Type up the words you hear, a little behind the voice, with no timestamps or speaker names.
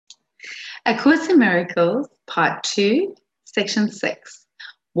A Course in Miracles, Part 2, Section 6.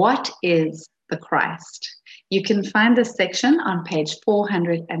 What is the Christ? You can find this section on page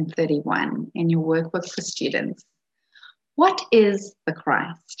 431 in your workbook for students. What is the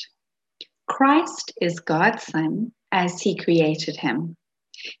Christ? Christ is God's Son as He created Him.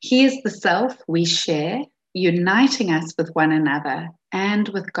 He is the self we share, uniting us with one another and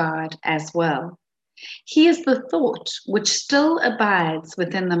with God as well. He is the thought which still abides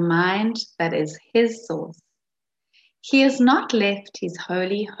within the mind that is His source. He has not left His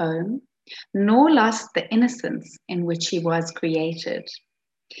holy home, nor lost the innocence in which He was created.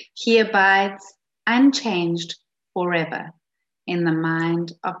 He abides unchanged forever in the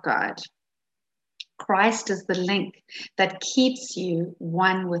mind of God. Christ is the link that keeps you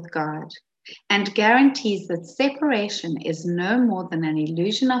one with God and guarantees that separation is no more than an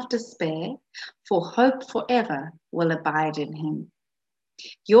illusion of despair, for hope forever will abide in Him.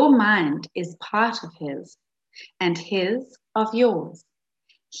 Your mind is part of His, and His of yours.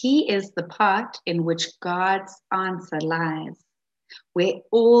 He is the part in which God's answer lies, where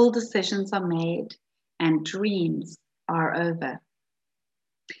all decisions are made and dreams are over.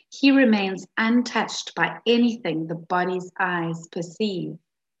 He remains untouched by anything the body's eyes perceive.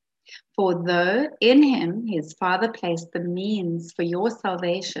 For though in Him His Father placed the means for your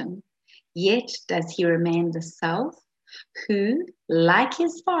salvation, yet does He remain the self who, like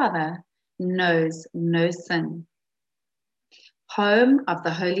His Father, knows no sin. Home of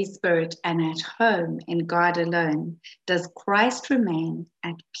the Holy Spirit and at home in God alone, does Christ remain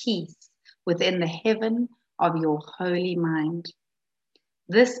at peace within the heaven of your holy mind.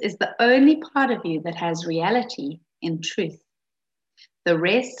 This is the only part of you that has reality in truth. The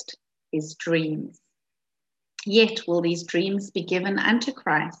rest is dreams. Yet will these dreams be given unto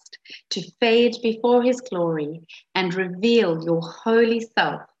Christ to fade before His glory and reveal your holy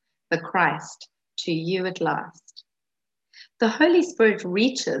self, the Christ, to you at last. The Holy Spirit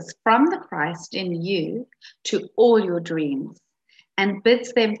reaches from the Christ in you to all your dreams and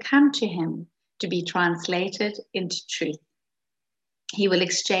bids them come to Him to be translated into truth. He will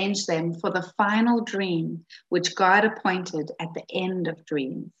exchange them for the final dream which God appointed at the end of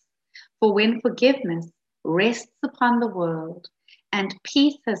dreams. For when forgiveness rests upon the world and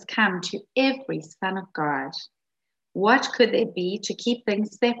peace has come to every son of God, what could there be to keep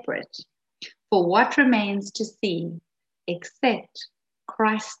things separate? For what remains to see except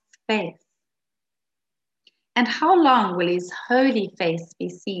Christ's face? And how long will His holy face be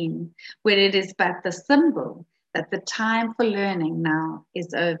seen when it is but the symbol that the time for learning now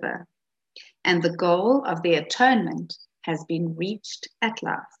is over, and the goal of the atonement has been reached at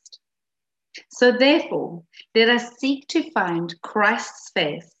last? So therefore, let us seek to find Christ's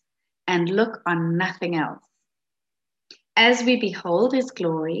face and look on nothing else. As we behold His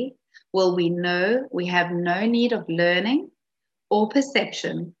glory, will we know we have no need of learning or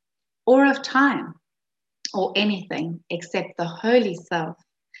perception or of time or anything except the holy self,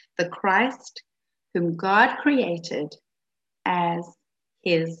 the Christ, whom God created as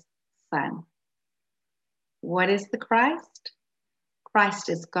His Son. What is the Christ? Christ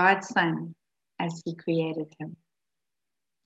is God's Son as He created Him.